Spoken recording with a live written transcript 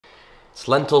It's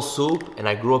lentil soup, and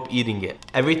I grew up eating it.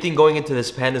 Everything going into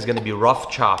this pan is gonna be rough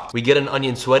chopped. We get an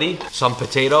onion sweaty, some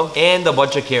potato, and a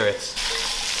bunch of carrots.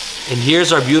 And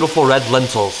here's our beautiful red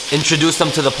lentils. Introduce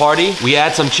them to the party. We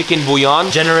add some chicken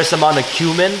bouillon, generous amount of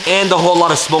cumin, and a whole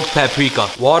lot of smoked paprika.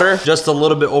 Water, just a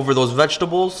little bit over those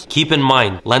vegetables. Keep in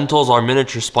mind, lentils are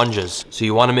miniature sponges, so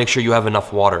you wanna make sure you have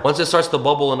enough water. Once it starts to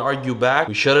bubble and argue back,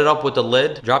 we shut it up with the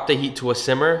lid, drop the heat to a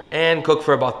simmer, and cook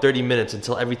for about 30 minutes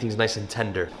until everything's nice and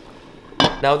tender.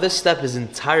 Now this step is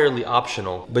entirely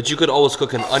optional, but you could always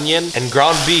cook an onion and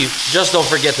ground beef. Just don't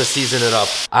forget to season it up.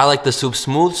 I like the soup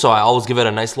smooth, so I always give it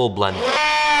a nice little blend.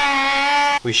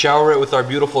 We shower it with our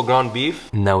beautiful ground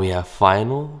beef. Now we have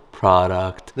final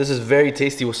product. This is very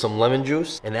tasty with some lemon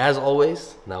juice. And as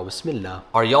always, now bismillah.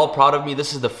 Are y'all proud of me?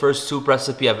 This is the first soup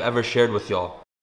recipe I've ever shared with y'all.